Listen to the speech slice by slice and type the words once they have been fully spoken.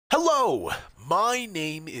Hello, my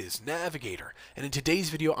name is Navigator, and in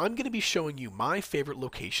today's video I'm going to be showing you my favorite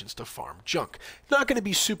locations to farm junk. Not going to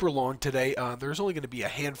be super long today, there's only going to be a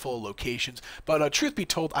handful of locations, but truth be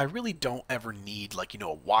told, I really don't ever need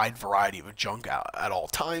a wide variety of junk at all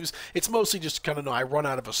times. It's mostly just I run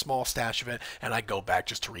out of a small stash of it and I go back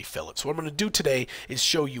just to refill it. So what I'm going to do today is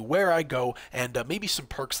show you where I go and maybe some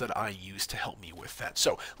perks that I use to help me with that.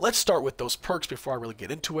 So let's start with those perks before I really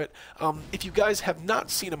get into it. If you guys have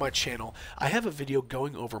not seen on my channel, I have a video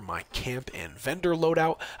going over my camp and vendor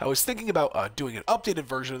loadout. I was thinking about doing an updated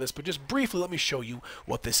version of this, but just briefly let me show you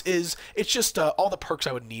what this is. It's just all the perks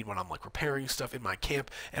I would need when I'm repairing stuff in my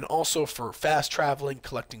camp, and also for fast traveling,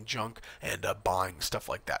 collecting junk, and buying stuff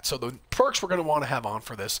like that. So the perks we're going to want to have on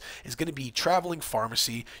for this is going to be traveling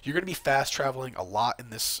pharmacy. You're going to be fast traveling a lot in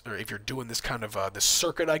this, or if you're doing this kind of this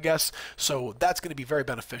circuit, I guess. So that's going to be very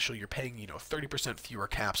beneficial. You're paying 30% fewer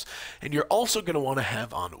caps, and you're also going to want to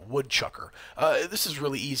have on woodchucker. This is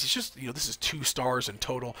really easy. It's just this is 2 stars in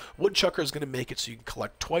total. Woodchucker is going to make it so you can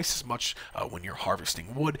collect twice as much when you're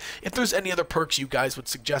harvesting wood. If there's any other perks you guys would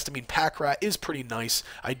suggest, I mean, pack rat is pretty nice.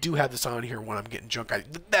 I do have this on here when I'm getting junk.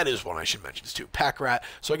 That is one I should mention too. Pack rat.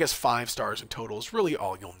 So I guess 5 stars in total is really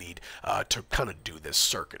all you'll need to kind of do this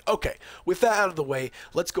circuit. Okay, with that out of the way,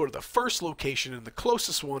 let's go to the first location and the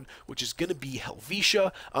closest one, which is going to be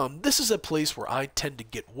Helvetia. This is a place where I tend to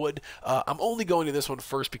get wood. I'm only going to this one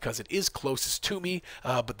first because it is closest to me,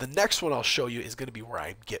 but the next one I'll show you is going to be where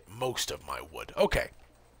I get most of my wood. Okay.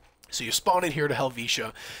 So you spawn in here to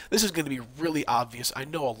Helvetia. This is going to be really obvious. I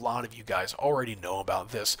know a lot of you guys already know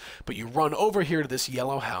about this, but you run over here to this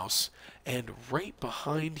yellow house, and right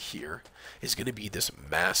behind here is going to be this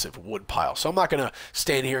massive wood pile. So I'm not going to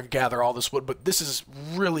stand here and gather all this wood, but this is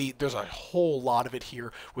really, there's a whole lot of it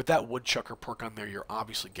here. With that woodchucker perk on there, you're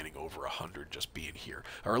obviously getting over 100 just being here,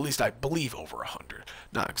 or at least I believe over 100.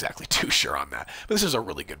 Not exactly too sure on that, but this is a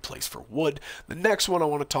really good place for wood. The next one I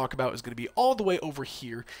want to talk about is going to be all the way over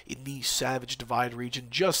here in the Savage Divide region,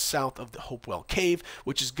 just south of the Hopewell Cave,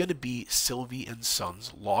 which is going to be Sylvie and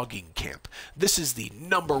Sons logging camp. This is the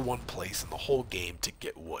 #1 place in the whole game to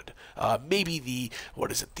get wood. Maybe the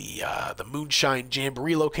the Moonshine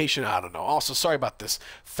Jamboree location, I don't know. Also, sorry about this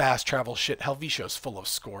fast travel shit. Helvetia is full of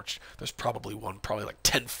Scorched. There's probably one like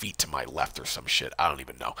 10 feet to my left or some shit. I don't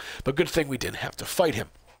even know. But good thing we didn't have to fight him.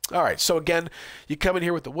 Alright, so again, you come in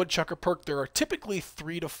here with the woodchucker perk. There are typically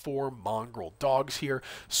 3 to 4 mongrel dogs here,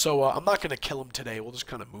 so I'm not going to kill them today. We'll just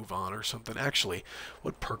kind of move on or something. Actually,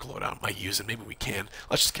 what perk loadout am I using? Maybe we can.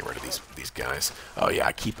 Let's just get rid of these guys. Oh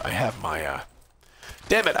yeah, I have my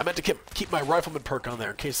damn it, I meant to keep my rifleman perk on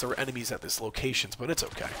there in case there were enemies at this location, but it's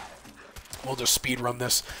okay. We'll just speed run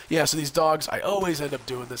this. Yeah, so these dogs, I always end up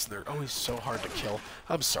doing this, and they're always so hard to kill.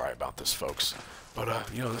 I'm sorry about this, folks. But,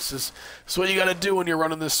 this is what you gotta do when you're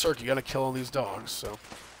running this circuit. You gotta kill all these dogs, so.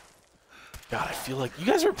 God, I feel like you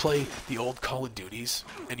guys ever play the old Call of Duties,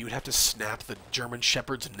 and you would have to snap the German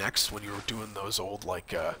Shepherd's necks when you were doing those old, what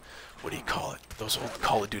do you call it? Those old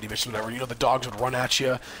Call of Duty missions, whatever. The dogs would run at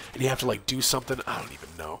you, and you have to, do something. I don't even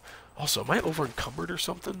know. Also, am I over encumbered or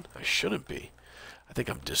something? I shouldn't be. I think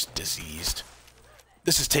I'm just diseased.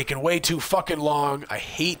 This is taking way too fucking long. I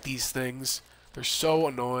hate these things. They're so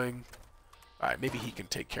annoying. Alright, maybe he can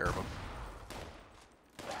take care of them.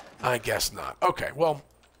 I guess not. Okay, well,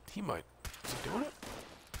 he might. Is he doing it?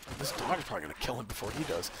 This dog is probably going to kill him before he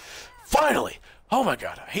does. Finally! Oh my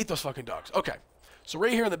god, I hate those fucking dogs. Okay, so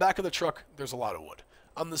right here in the back of the truck, there's a lot of wood.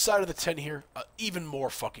 On the side of the tent here, even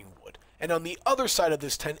more fucking wood. And on the other side of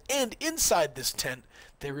this tent, and inside this tent,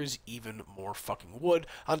 there is even more fucking wood.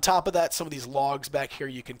 On top of that, some of these logs back here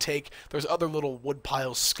you can take. There's other little wood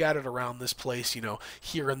piles scattered around this place,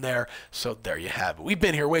 here and there. So there you have it. We've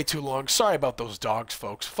been here way too long. Sorry about those dogs,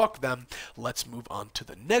 folks. Fuck them. Let's move on to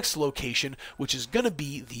the next location, which is going to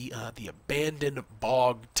be the abandoned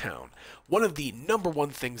bog town. One of the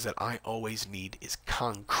 #1 things that I always need is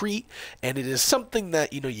concrete, and it is something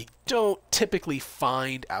that, you don't typically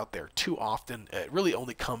find out there too often. It really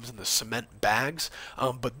only comes in the cement bags,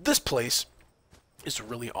 but this place is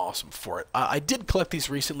really awesome for it. I did collect these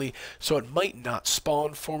recently, so it might not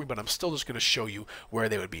spawn for me, but I'm still just going to show you where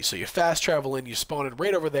they would be. So you fast travel in, you spawn in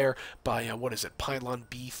right over there by, what is it, pylon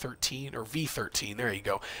B13 or V13, there you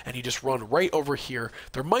go, and you just run right over here.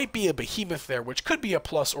 There might be a behemoth there, which could be a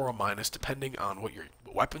plus or a minus, depending on what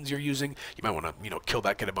weapons you're using. You might want to, kill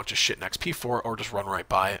that, get a bunch of shit in XP for it, or just run right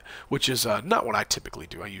by it, which is not what I typically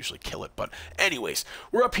do. I usually kill it. But anyways,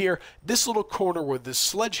 we're up here. This little corner where this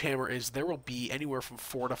sledgehammer is, there will be anywhere from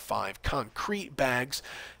 4 to 5 concrete bags.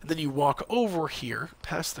 And then you walk over here,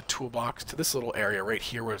 past the toolbox, to this little area right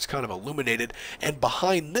here where it's kind of illuminated. And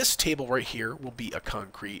behind this table right here will be a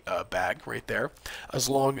concrete bag right there, as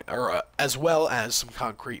well as some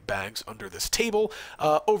concrete bags under this table.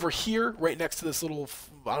 Over here, right next to this little,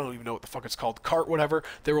 I don't even know what the fuck it's called, cart, whatever,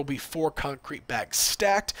 there will be 4 concrete bags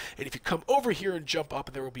stacked. And if you come over here and jump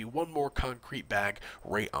up, there will be 1 more concrete bag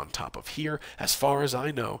right on top of here. As far as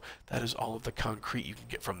I know, that is all of the concrete you can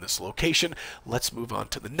get from this location. Let's move on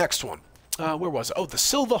to the next one. Where was it? Oh, the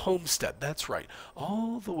Silva Homestead. That's right.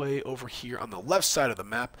 All the way over here on the left side of the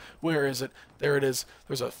map. Where is it? There it is.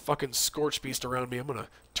 There's a fucking scorch beast around me. I'm going to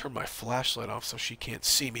turn my flashlight off so she can't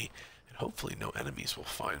see me. And hopefully no enemies will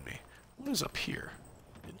find me. What is up here?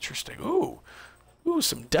 Interesting. Ooh,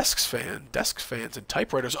 some desk fans and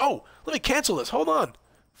typewriters. Oh, let me cancel this. Hold on.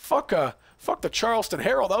 Fuck the Charleston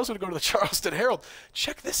Herald. I was going to go to the Charleston Herald.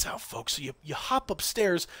 Check this out, folks. So you hop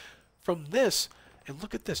upstairs from this, and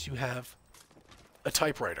look at this. You have a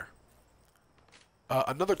typewriter,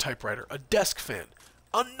 another typewriter, a desk fan,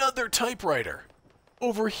 another typewriter.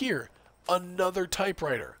 Over here, another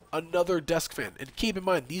typewriter, another desk fan. And keep in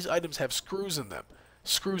mind, these items have screws in them.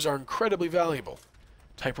 Screws are incredibly valuable.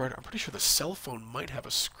 Typewriter. I'm pretty sure the cell phone might have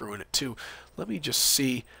a screw in it too. Let me just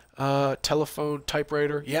see. Telephone,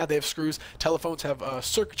 typewriter. Yeah, they have screws. Telephones have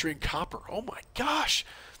circuitry and copper. Oh my gosh.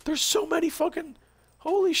 There's so many fucking...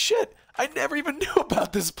 Holy shit. I never even knew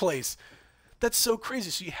about this place. That's so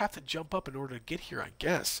crazy. So you have to jump up in order to get here, I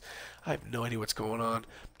guess. I have no idea what's going on. I'm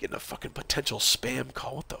getting a fucking potential spam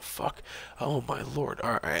call. What the fuck? Oh my lord.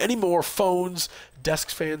 All right. Any more phones, desk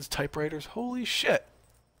fans, typewriters? Holy shit.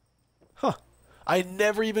 Huh. I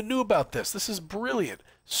never even knew about this. This is brilliant.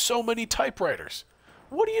 So many typewriters.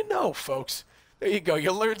 What do you know, folks? There you go.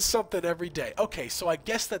 You learn something every day. Okay, so I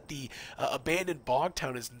guess that the abandoned bog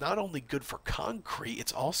town is not only good for concrete,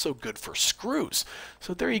 it's also good for screws.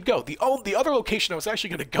 So there you go. The other location I was actually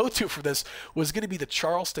going to go to for this was going to be the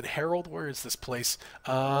Charleston Herald. Where is this place?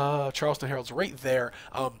 Charleston Herald's right there.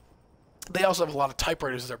 They also have a lot of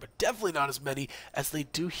typewriters there, but definitely not as many as they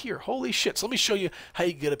do here. Holy shit. So let me show you how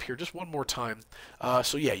you get up here just one more time.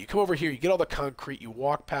 So yeah, you come over here, you get all the concrete, you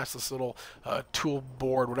walk past this little tool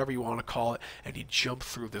board, whatever you want to call it, and you jump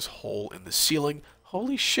through this hole in the ceiling.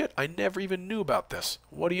 Holy shit, I never even knew about this.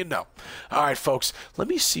 What do you know? All right, folks, let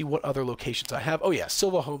me see what other locations I have. Oh yeah,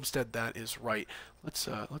 Silva Homestead, that is right. Let's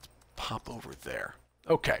pop over there.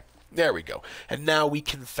 Okay, there we go. And now we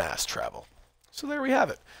can fast travel. So there we have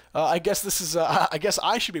it. I guess this is. I guess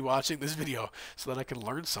I should be watching this video so that I can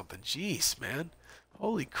learn something. Jeez, man.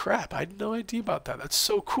 Holy crap! I had no idea about that. That's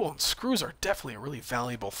so cool. And screws are definitely a really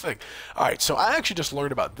valuable thing. All right, so I actually just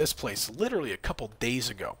learned about this place literally a couple days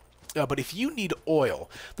ago. But if you need oil,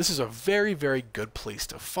 this is a very, very good place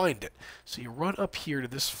to find it. So you run up here to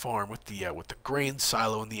this farm with the grain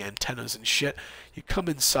silo and the antennas and shit. You come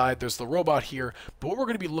inside. There's the robot here. But what we're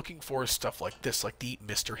going to be looking for is stuff like this, like the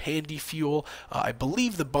Mr. Handy fuel. I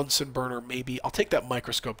believe the Bunsen burner, maybe. I'll take that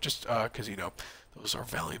microscope just because, those are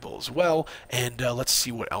valuable as well. And let's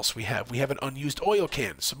see what else we have. We have an unused oil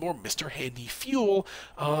can, some more Mr. Handy fuel.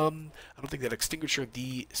 I don't think that extinguisher.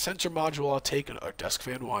 The sensor module I'll take, a desk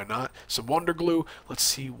fan, why not? Some Wonder Glue. Let's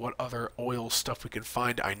see what other oil stuff we can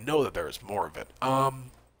find. I know that there is more of it.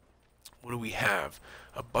 What do we have?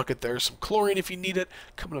 A bucket there, some chlorine if you need it.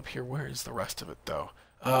 Coming up here, where is the rest of it though?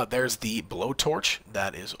 There's the blowtorch.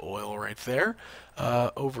 That is oil right there.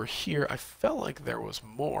 Over here, I felt like there was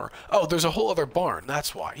more. Oh, there's a whole other barn.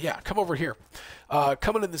 That's why. Yeah, come over here.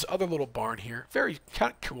 Coming in this other little barn here. Very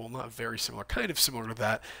kind of cool. Not very similar. Kind of similar to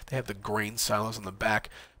that. They have the grain silos on the back.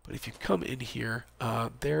 But if you come in here,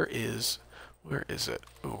 there is... Where is it?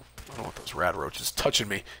 Oh, I don't want those rad roaches touching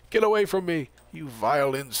me. Get away from me, you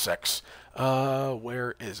vile insects.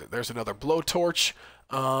 Where is it? There's another blowtorch.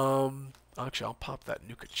 Actually, I'll pop that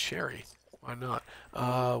Nuka Cherry. Why not?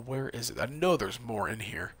 Where is it? I know there's more in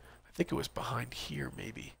here. I think it was behind here,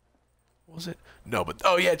 maybe. Was it? No, but...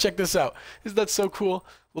 Oh, yeah, check this out. Isn't that so cool?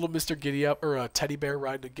 Little Mr. Giddy-Up, or a teddy bear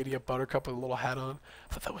riding a Giddy-Up Buttercup with a little hat on.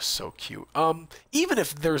 I thought that was so cute. Even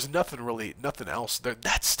if there's nothing else,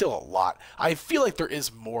 that's still a lot. I feel like there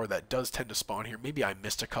is more that does tend to spawn here. Maybe I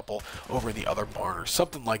missed a couple over in the other barn or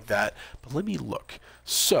something like that. But let me look.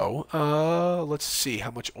 So, let's see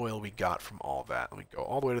how much oil we got from all that. Let me go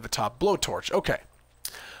all the way to the top. Blowtorch. Okay.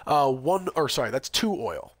 That's 2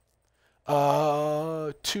 oil.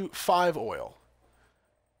 5 oil.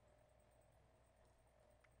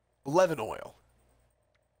 11 oil.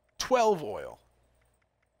 12 oil.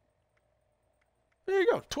 There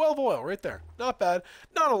you go, 12 oil right there. Not bad.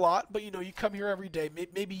 Not a lot, but you know, you come here every day.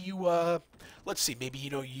 Maybe you, let's see, maybe,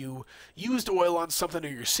 you know, you used oil on something or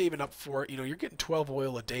you're saving up for it. You know, you're getting 12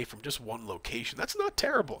 oil a day from just one location. That's not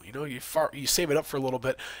terrible. You know, you save it up for a little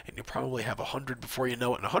bit and you probably have 100 before you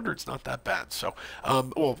know it, and 100's not that bad. So,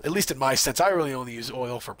 well, at least in my sense, I really only use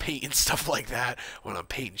oil for paint and stuff like that when I'm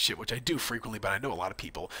painting shit, which I do frequently, but I know a lot of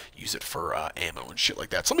people use it for ammo and shit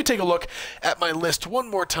like that. So let me take a look at my list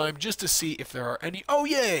one more time just to see if there are any. Oh,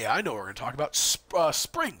 yeah, I know what we're going to talk about.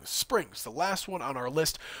 Springs, the last one on our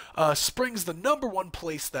list. Springs, the number one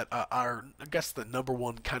place that I guess the number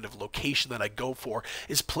one kind of location that I go for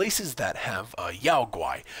is places that have Yao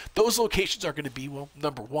Guai. Those locations are going to be, well,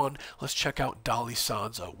 number one, let's check out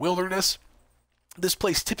Dalisan's Wilderness. This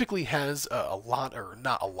place typically has a lot, or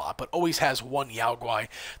not a lot, but always has one Yao Guai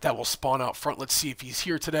that will spawn out front. Let's see if he's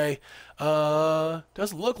here today.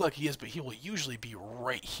 Doesn't look like he is, but he will usually be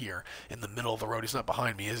right here in the middle of the road. He's not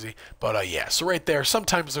behind me, is he? But yeah, so right there.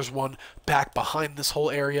 Sometimes there's one back behind this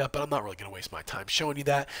whole area, but I'm not really going to waste my time showing you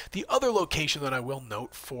that. The other location that I will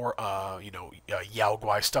note for, you know, Yao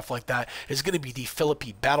Guai, stuff like that, is going to be the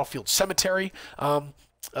Philippine Battlefield Cemetery.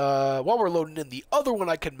 While we're loading in, the other one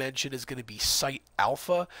I can mention is going to be Site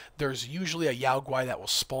Alpha. There's usually a Yao Guai that will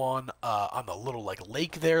spawn on the little like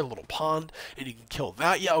lake there, little pond, and you can kill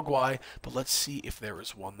that Yao Guai. But let's see if there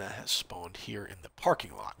is one that has spawned here in the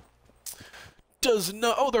parking lot. Does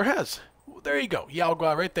not. Oh, there has. There you go, Yao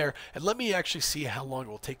Guai right there. And let me actually see how long it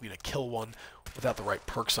will take me to kill one without the right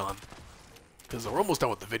perks on, because we're almost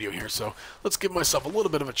done with the video here. So let's give myself a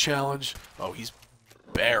little bit of a challenge. Oh, he's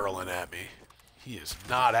barreling at me. He is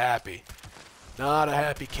not happy. Not a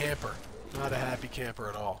happy camper. Not a happy camper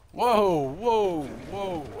at all. Whoa, whoa,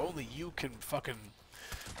 whoa. Only you can fucking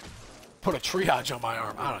put a triage on my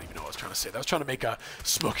arm. I don't even know what I was trying to say. I was trying to make a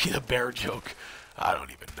Smokey the Bear joke. I don't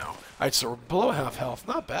even know. Alright, so we're below half health.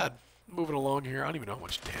 Not bad. Moving along here. I don't even know how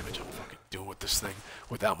much damage I'm fucking doing with this thing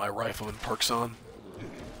without my rifle and perks on.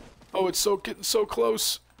 Oh, it's getting so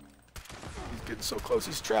close. He's getting so close.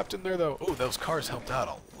 He's trapped in there, though. Oh, those cars helped out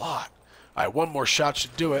a lot. Alright, one more shot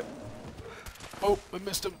should do it. Oh, I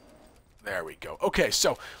missed him. There we go. Okay,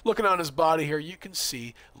 so looking on his body here, you can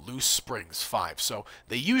see loose springs, 5. So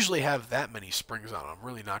they usually have that many springs on them. I'm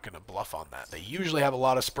really not going to bluff on that. They usually have a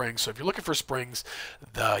lot of springs. So if you're looking for springs,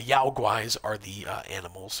 the Yao Guais are the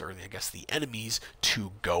animals, or I guess the enemies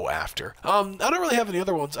to go after. I don't really have any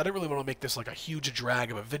other ones. I didn't really want to make this like a huge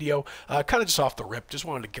drag of a video. Kind of just off the rip. Just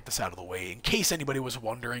wanted to get this out of the way in case anybody was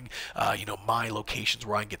wondering, you know, my locations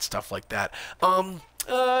where I get stuff like that.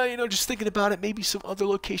 You know, just thinking about it, maybe some other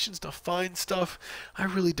locations to find stuff. I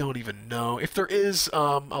really don't even know. If there is,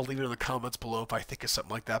 I'll leave it in the comments below if I think of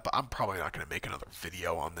something like that, but I'm probably not going to make another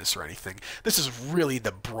video on this or anything. This is really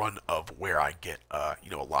the brunt of where I get, you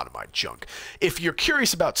know, a lot of my junk. If you're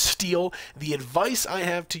curious about steel, the advice I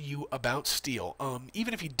have to you about steel,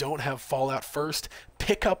 even if you don't have Fallout first,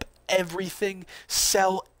 pick up everything,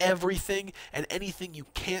 sell everything, and anything you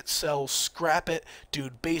can't sell, scrap it.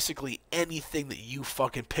 Dude, basically anything that you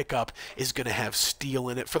fucking pick up is going to have steel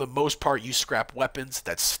in it. For the most part, you scrap weapons.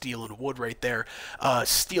 That's steel and wood right there.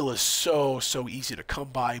 Steel is so easy to come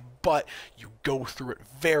by, but you go through it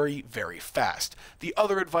very, very fast. The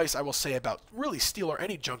other advice I will say about really steel or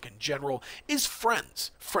any junk in general is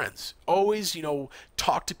friends. Friends. Always, you know,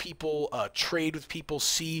 talk to people, trade with people,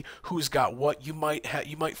 see who's got what. You might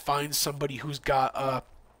find somebody who's got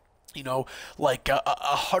you know, like a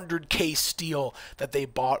 100K steel that they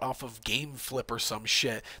bought off of GameFlip or some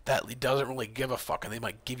shit that doesn't really give a fuck, and they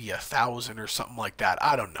might give you 1,000 or something like that.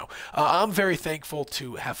 I don't know. I'm very thankful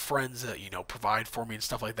to have friends that, you know, provide for me and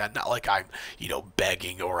stuff like that. Not like I'm, you know,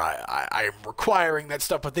 begging or I'm requiring that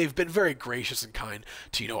stuff, but they've been very gracious and kind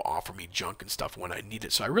to, you know, offer me junk and stuff when I need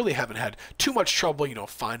it. So I really haven't had too much trouble, you know,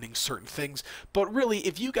 finding certain things. But really,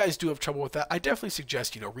 if you guys do have trouble with that, I definitely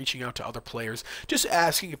suggest, you know, reaching out to other players, just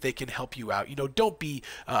asking if they can help you out. You know, don't be,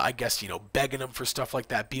 I guess, you know, begging them for stuff like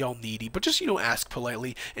that, be all needy, but just, you know, ask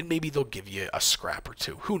politely, and maybe they'll give you a scrap or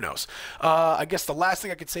two. Who knows? I guess the last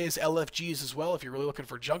thing I could say is LFGs as well, if you're really looking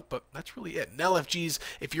for junk, but that's really it. And LFGs,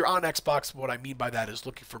 if you're on Xbox, what I mean by that is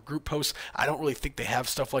looking for group posts. I don't really think they have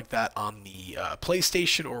stuff like that on the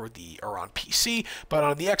PlayStation or on PC, but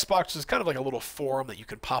on the Xbox, it's kind of like a little forum that you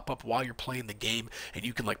can pop up while you're playing the game, and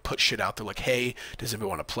you can, like, put shit out there like, hey, does anybody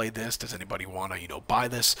want to play this? Does anybody want to, you know, buy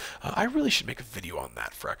this? I really should make a video on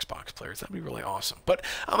that for Xbox players. That'd be really awesome. But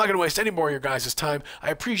I'm not going to waste any more of your guys' time. I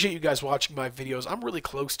appreciate you guys watching my videos. I'm really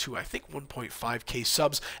close to, I think, 1.5K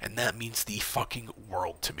subs, and that means the fucking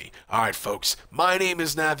world to me. Alright, folks. My name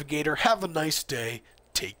is Navigator. Have a nice day.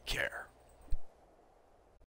 Take care.